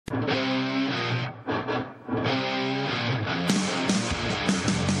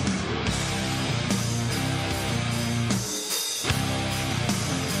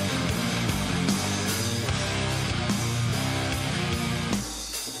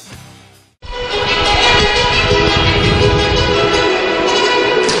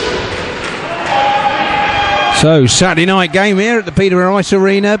So, Saturday night game here at the Peterborough Ice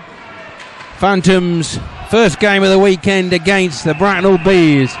Arena. Phantoms, first game of the weekend against the Bracknell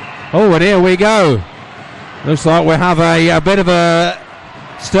Bees. Oh, and here we go. Looks like we have a bit of a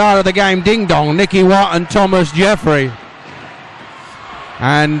start of the game ding-dong. Nicky Watt and Thomas Jeffrey.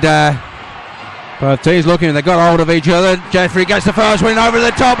 And both teams looking, they've got hold of each other. Jeffrey gets the first win over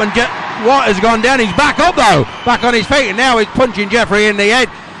the top, and Watt has gone down. He's back up though, back on his feet, and now he's punching Jeffrey in the head.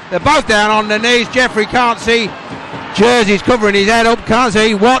 They're both down on their knees. Jeffrey can't see. Jersey's covering his head up, can't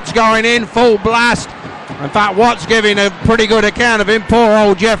see. Watt's going in, full blast. In fact, Watt's giving a pretty good account of him. Poor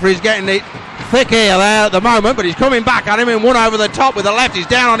old Jeffrey's getting it thick here there at the moment, but he's coming back at him and one over the top with the left. He's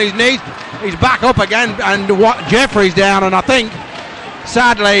down on his knees. He's back up again, and Jeffrey's down, and I think,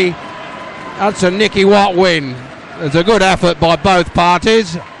 sadly, that's a Nicky Watt win. It's a good effort by both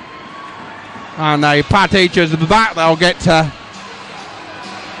parties, and they pat each other's back. They'll get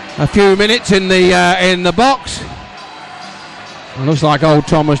a few minutes in the box. It looks like old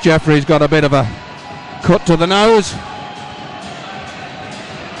Thomas Jeffrey's got a bit of a cut to the nose.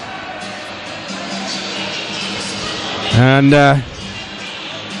 And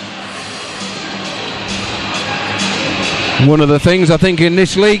one of the things I think in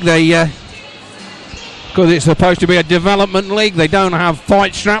this league, they because it's supposed to be a development league, they don't have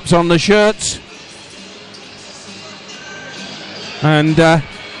fight straps on the shirts. And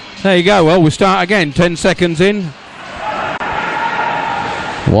there you go. Well, we'll start again. 10 seconds in.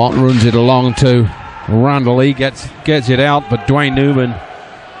 Watt runs it along to Randall. He gets it out, but Dwayne Newman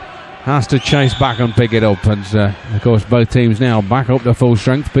has to chase back and pick it up. And of course, both teams now back up to full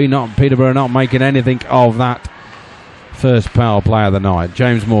strength. Peterborough not making anything of that first power play of the night.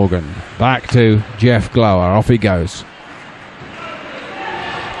 James Morgan back to Jeff Glower. Off he goes.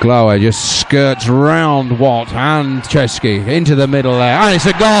 Glower just skirts round Watt and Chesky into the middle there, and it's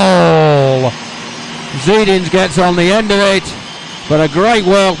a goal. Zedins gets on the end of it, but a great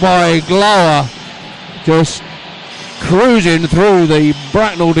work by Glower, just cruising through the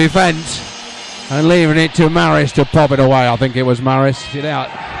Bracknell defence and leaving it to Maris to pop it away. I think it was Maris. It out.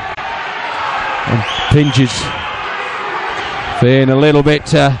 And Pinches being a little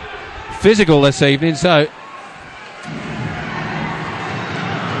bit physical this evening, so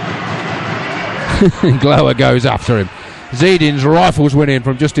Glower goes after him. Zedins rifles winning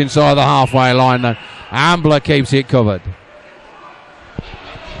from just inside the halfway line, and Ambler keeps it covered.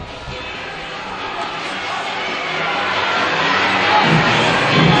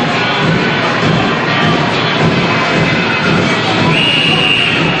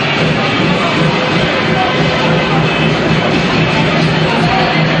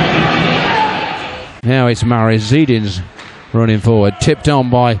 Now it's Maris. Zedins running forward, tipped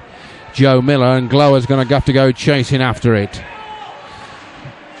on by Joe Miller, and Glower's going to have to go chasing after it.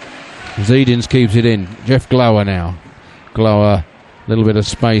 Zedins keeps it in. Jeff Glower now. Glower, a little bit of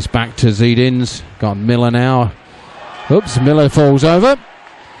space back to Zedins. Got Miller now. Oops, Miller falls over.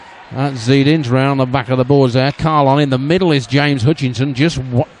 That's Zedins round the back of the boards there. Carlon in the middle is James Hutchinson. Just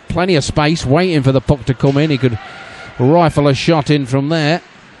plenty of space, waiting for the puck to come in. He could rifle a shot in from there.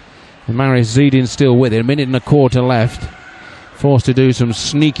 And Maris Zedins still with it. A minute and a quarter left. Forced to do some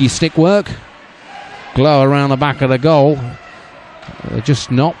sneaky stick work. Glower around the back of the goal. They're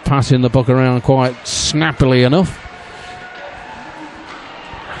just not passing the puck around quite snappily enough.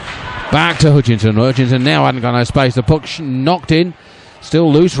 Back to Hutchinson. Hutchinson now hadn't got no space. The puck knocked in.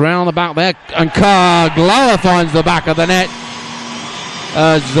 Still loose round the back there. And Glower finds the back of the net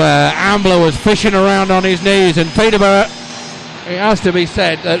as Ambler was fishing around on his knees. And Peterborough, it has to be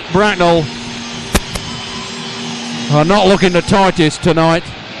said that Bracknell are not looking the tightest tonight.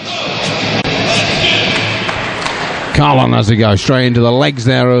 Carlon has to go straight into the legs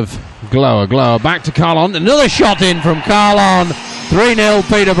there of Glower. Glower back to Carlon. Another shot in from Carlon. 3-0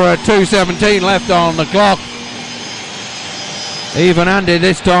 Peterborough, 2:17 left on the clock. Even-handed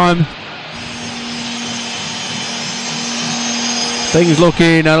this time. Things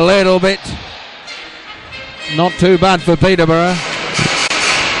looking a little bit not too bad for Peterborough.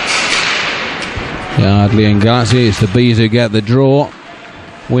 Yardley and Galassi, it's the Bees who get the draw,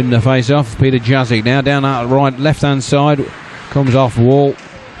 win the face-off. Peter Jazik now down that right left-hand side, comes off wall,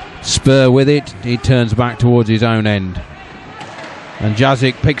 Spur with it, he turns back towards his own end. And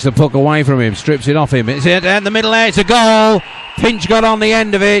Jazik picks the puck away from him, strips it off him. It's in the middle there, it's a goal. Pinch got on the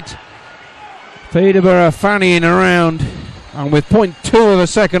end of it. Peterborough fannying around, and with 0.2 of a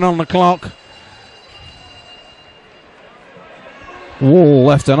second on the clock, Wall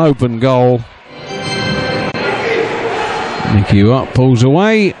left an open goal. Nicky Watt pulls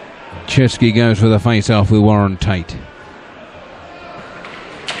away. Chesky goes for the face-off with Warren Tate.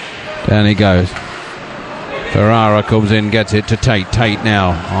 Down he goes. Ferrara comes in, gets it to Tate. Tate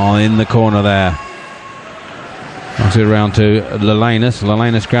now in the corner there. Knocks it around to Lalanus.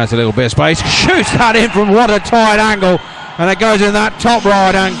 Lalanus grabs a little bit of space, shoots that in from what a tight angle, and it goes in that top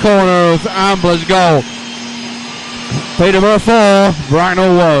right hand corner of Ambler's goal. Peterborough 4,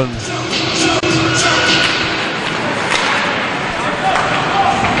 Bracknell 1.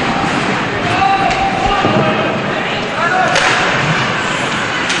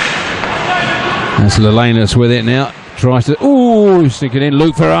 That's Lalanus with it now. Tries to stick it in.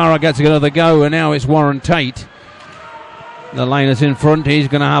 Luke Ferrara gets another go, and now it's Warren Tate. Lalanus in front. He's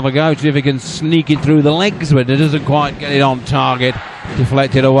going to have a go to see if he can sneak it through the legs, but it doesn't quite get it on target.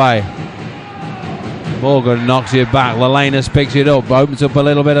 Deflected away. Morgan knocks it back. Lalanus picks it up, opens up a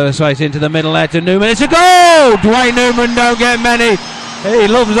little bit of a space into the middle there to Newman. It's a goal! Dwayne Newman don't get many. He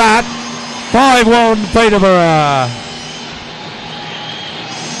loves that. 5-1 Peterborough.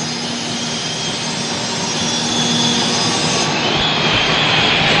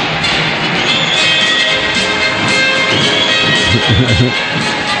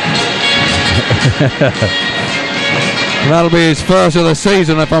 That'll be his first of the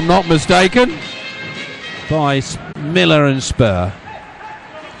season, if I'm not mistaken, by Miller and Spur.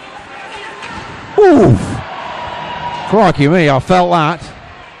 Ooh! Crikey me, I felt that.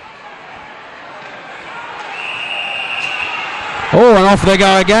 Oh, and off they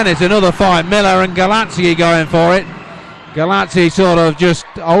go again. It's another fight. Miller and Galazzi going for it. Galazzi sort of just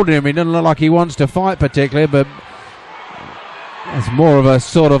holding him. He doesn't look like he wants to fight particularly, but it's more of a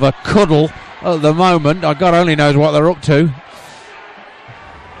sort of a cuddle at the moment. God only knows what they're up to.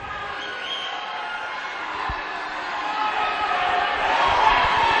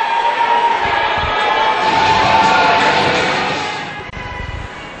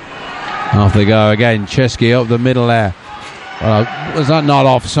 Off they go again. Chesky up the middle there. Was that not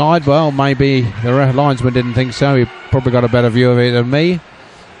offside? Well, maybe the linesman didn't think so. He probably got a better view of it than me.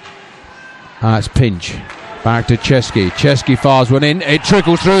 It's Pinch. Back to Chesky. Chesky fires one in. It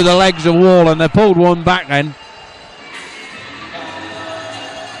trickles through the legs of Wall, and they pulled one back then.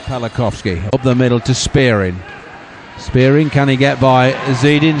 Palakovsky up the middle to Spearing. Spearing, can he get by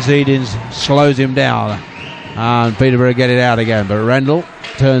Zedin? Zedin slows him down. And Peterborough get it out again, but Rendell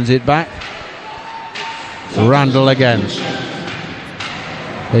turns it back. Randall again.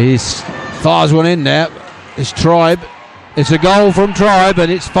 He fires one in there. It's Tribe. It's a goal from Tribe,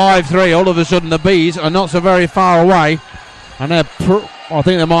 and it's 5-3. All of a sudden the Bees are not so very far away, and I think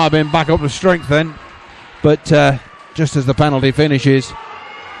they might have been back up to strength then, but just as the penalty finishes,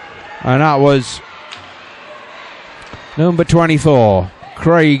 and that was number 24,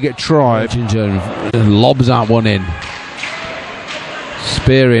 Craig Tribe, lobs that one in.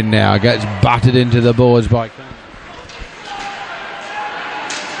 Spearing now gets battered into the boards by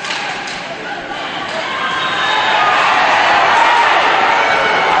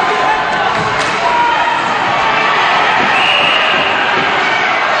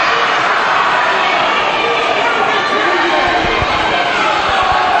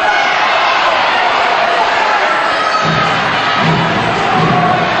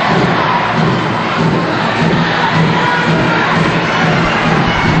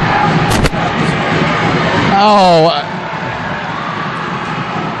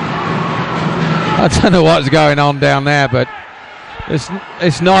I don't know what's going on down there, but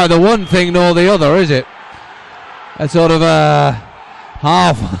it's neither one thing nor the other, is it? A sort of a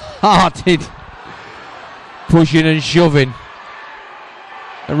half-hearted pushing and shoving.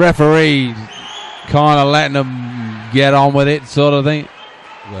 The referee kind of letting them get on with it, sort of thing.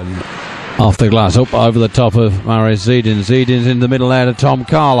 Off the glass, up over the top of Marius Zedin. Zedin's in the middle there to Tom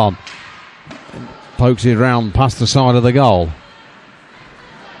Carlon. Pokes it round past the side of the goal.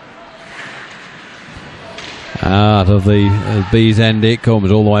 Out of the Bees end it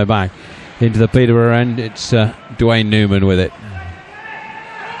comes all the way back into the Peterborough end. It's Dwayne Newman with it.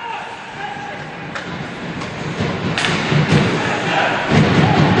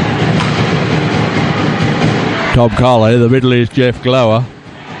 Tom Carley, the middle is Jeff Glower.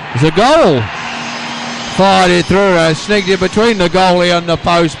 It's a goal. Fired it through, sneaked it between the goalie and the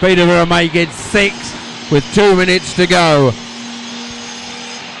post. Peterborough make it 6 with 2 minutes to go.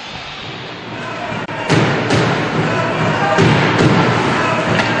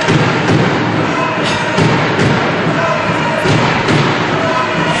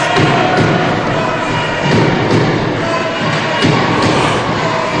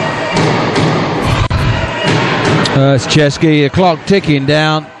 It's Chesky, the clock ticking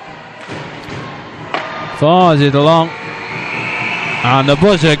down. Fires it along. And the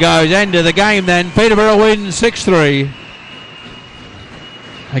buzzer goes, end of the game then. Peterborough wins 6-3.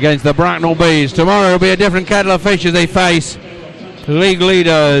 against the Bracknell Bees. Tomorrow will be a different kettle of fish as they face league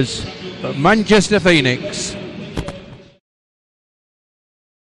leaders Manchester Phoenix.